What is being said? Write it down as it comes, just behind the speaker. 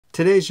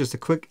today's just a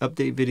quick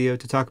update video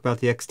to talk about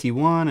the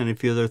X-T1 and a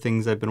few other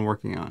things I've been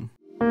working on.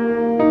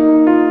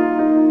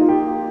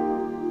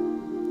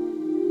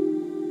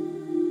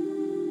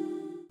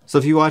 So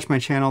if you watch my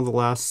channel the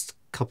last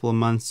couple of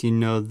months, you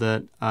know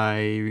that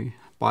I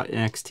bought an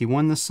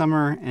X-T1 this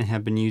summer and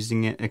have been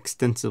using it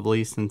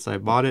extensively since I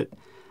bought it.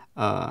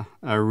 I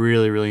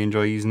really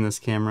enjoy using this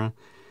camera.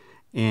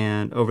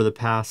 And over the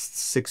past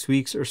 6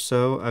 weeks or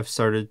so, I've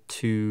started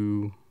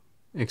to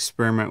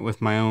experiment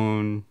with my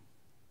own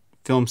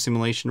film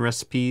simulation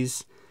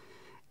recipes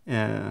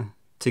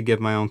to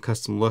give my own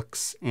custom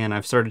looks. And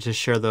I've started to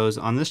share those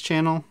on this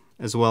channel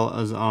as well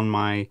as on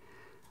my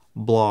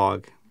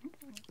blog.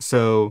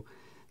 So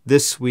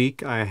this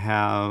week I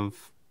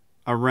have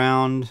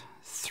around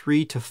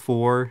 3 to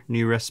 4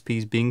 new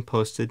recipes being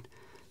posted.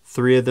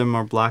 3 of them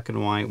are black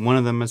and white. 1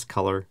 of them is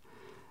color.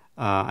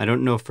 I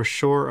don't know for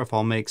sure if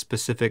I'll make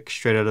specific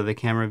straight out of the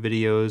camera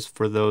videos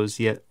for those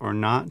yet or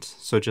not.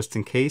 So just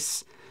in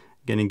case,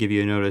 I'm going to give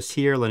you a notice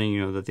here letting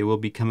you know that they will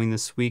be coming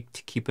this week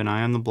to keep an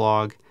eye on the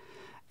blog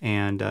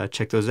and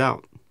check those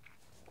out.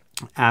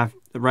 As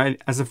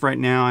of right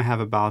now, I have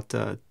about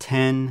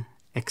 10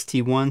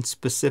 X-T1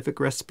 specific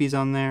recipes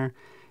on there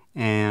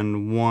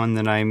and 1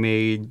 that I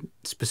made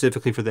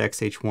specifically for the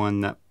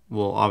X-H1 that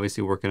will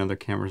obviously work in other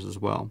cameras as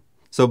well.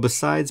 So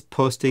besides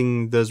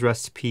posting those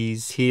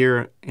recipes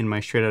here in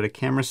my straight out of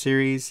camera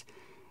series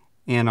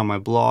and on my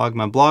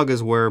blog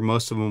is where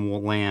most of them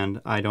will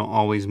land. I don't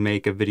always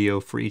make a video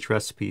for each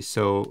recipe.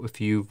 So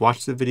if you've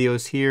watched the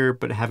videos here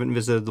but haven't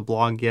visited the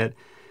blog yet,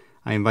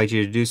 I invite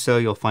you to do so.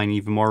 You'll find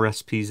even more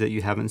recipes that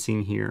you haven't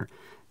seen here.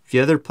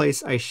 The other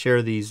place I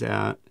share these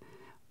at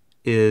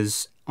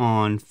is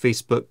on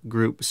Facebook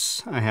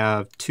groups. I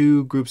have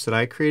 2 groups that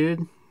I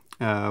created.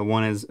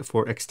 One is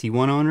for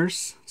X-T1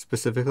 owners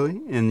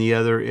specifically, and the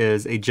other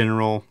is a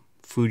general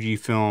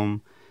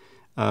Fujifilm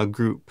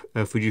group,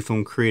 a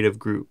Fujifilm creative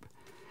group.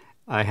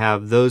 I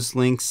have those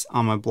links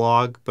on my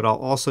blog, but I'll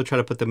also try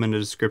to put them in the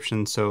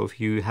description. So if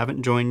you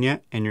haven't joined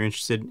yet and you're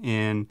interested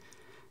in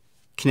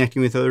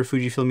connecting with other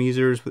Fujifilm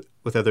users,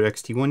 with other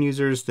X-T1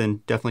 users,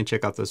 then definitely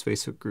check out those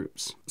Facebook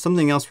groups.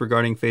 Something else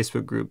regarding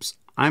Facebook groups,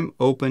 I'm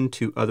open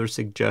to other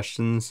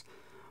suggestions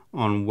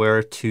on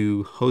where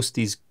to host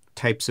these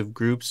types of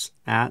groups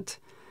at.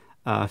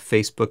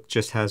 Facebook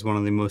just has one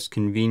of the most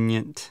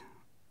convenient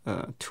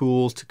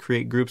tools to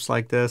create groups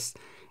like this,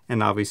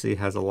 and obviously it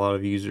has a lot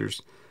of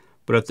users.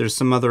 But if there's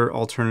some other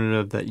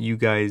alternative that you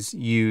guys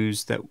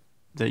use that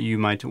you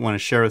might want to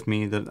share with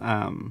me, that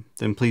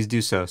then please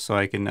do so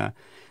I can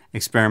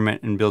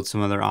experiment and build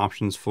some other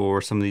options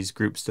for some of these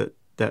groups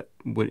that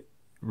would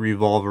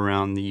revolve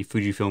around the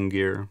Fujifilm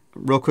gear.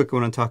 Real quick, I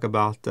want to talk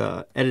about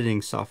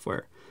editing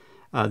software.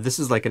 This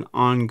is like an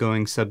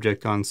ongoing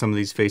subject on some of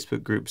these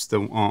Facebook groups,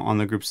 on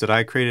the groups that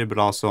I created, but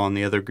also on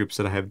the other groups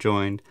that I have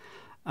joined.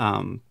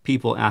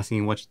 People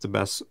asking what's the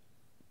best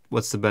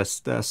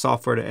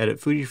software to edit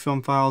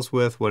Fujifilm files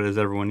with. What does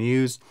everyone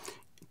use?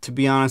 To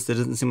be honest, it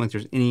doesn't seem like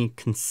there's any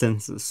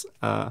consensus.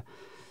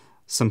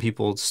 Some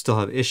people still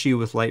have issue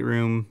with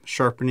Lightroom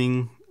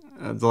sharpening,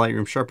 the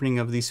Lightroom sharpening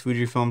of these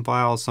Fujifilm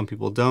files. Some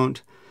people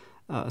don't.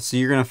 So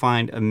you're going to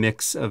find a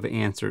mix of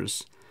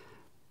answers.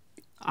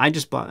 I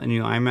just bought a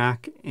new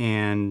iMac,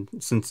 and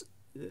since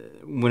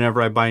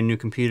whenever I buy a new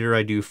computer,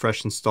 I do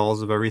fresh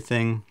installs of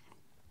everything.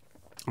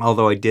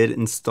 Although I did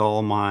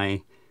install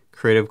my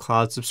Creative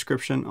Cloud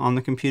subscription on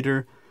the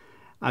computer,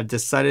 I've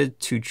decided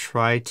to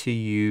try to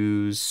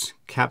use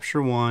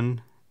Capture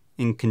One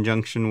in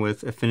conjunction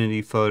with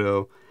Affinity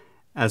Photo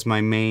as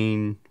my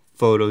main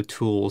photo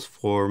tools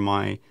for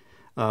my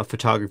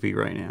photography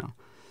right now.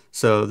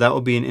 So that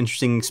will be an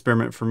interesting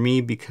experiment for me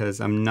because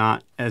I'm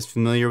not as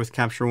familiar with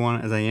Capture One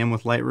as I am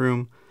with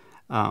Lightroom.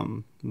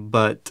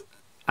 But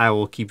I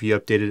will keep you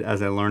updated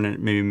as I learn it,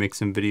 maybe make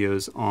some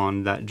videos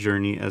on that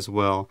journey as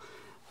well.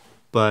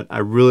 But I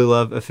really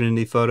love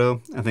Affinity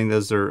Photo. I think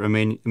those are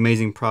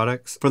amazing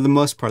products. For the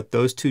most part,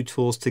 those 2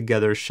 tools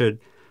together should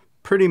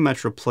pretty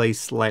much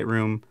replace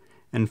Lightroom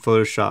and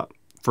Photoshop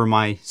for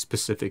my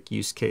specific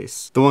use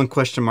case. The one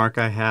question mark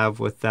I have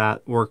with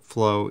that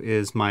workflow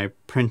is my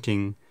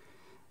printing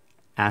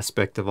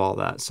aspect of all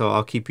that. So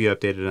I'll keep you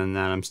updated on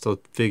that. I'm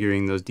still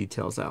figuring those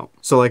details out.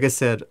 So like I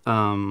said,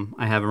 I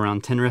have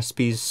around 10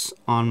 recipes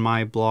on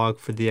my blog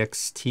for the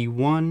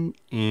X-T1,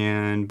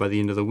 and by the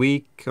end of the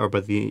week or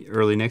by the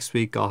early next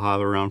week, I'll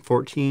have around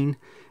 14,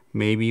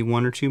 maybe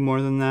 1 or 2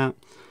 more than that.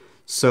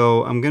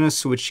 So I'm going to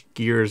switch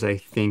gears, I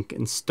think,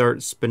 and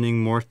start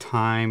spending more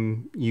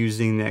time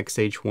using the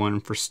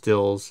X-H1 for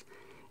stills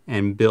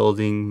and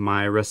building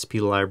my recipe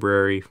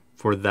library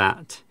for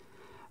that.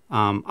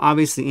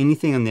 Obviously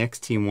anything on the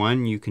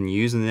X-T1 you can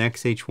use in the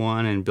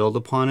X-H1 and build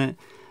upon it,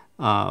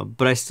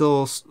 but I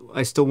still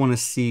want to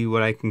see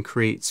what I can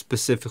create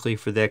specifically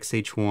for the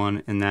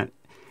X-H1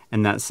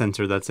 and that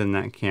sensor that's in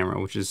that camera,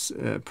 which is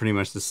pretty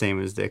much the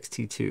same as the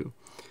X-T2.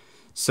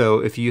 So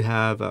if you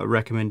have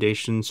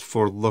recommendations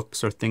for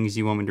looks or things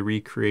you want me to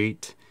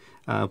recreate,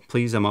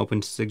 please, I'm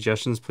open to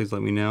suggestions. Please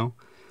let me know.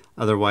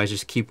 Otherwise,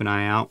 just keep an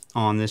eye out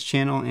on this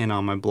channel and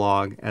on my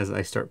blog as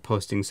I start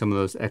posting some of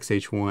those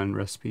X-H1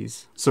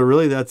 recipes. So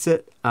really, that's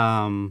it.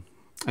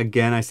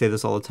 Again, I say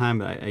this all the time,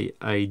 but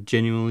I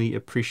genuinely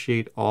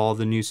appreciate all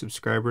the new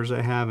subscribers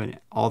I have and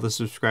all the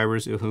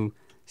subscribers who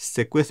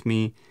stick with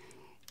me,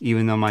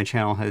 even though my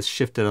channel has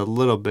shifted a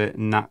little bit,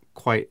 not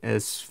quite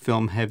as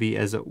film heavy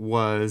as it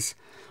was.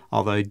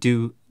 Although I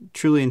do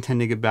truly intend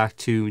to get back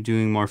to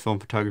doing more film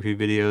photography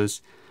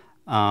videos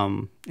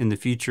in the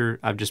future.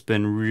 I've just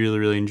been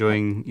really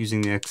enjoying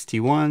using the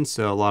X-T1,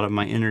 so a lot of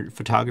my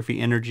photography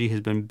energy has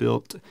been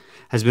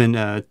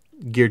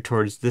geared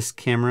towards this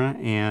camera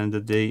and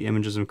the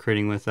images I'm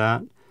creating with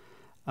that.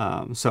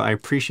 So I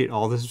appreciate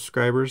all the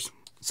subscribers.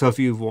 So if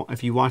you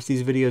watch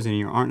these videos and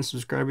you aren't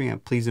subscribing, I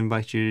please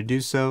invite you to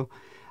do so.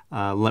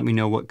 Let me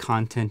know what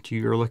content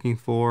you're looking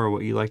for, or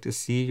what you like to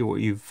see, or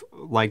what you've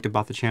liked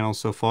about the channel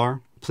so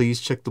far.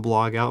 Please check the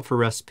blog out for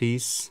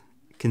recipes.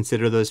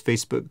 Consider those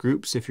Facebook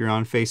groups if you're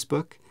on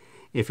Facebook.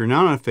 If you're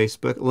not on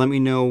Facebook, let me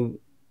know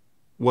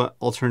what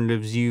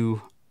alternatives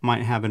you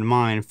might have in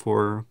mind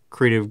for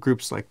creative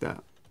groups like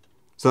that.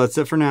 So that's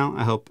it for now.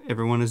 I hope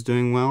everyone is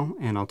doing well,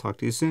 and I'll talk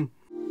to you soon.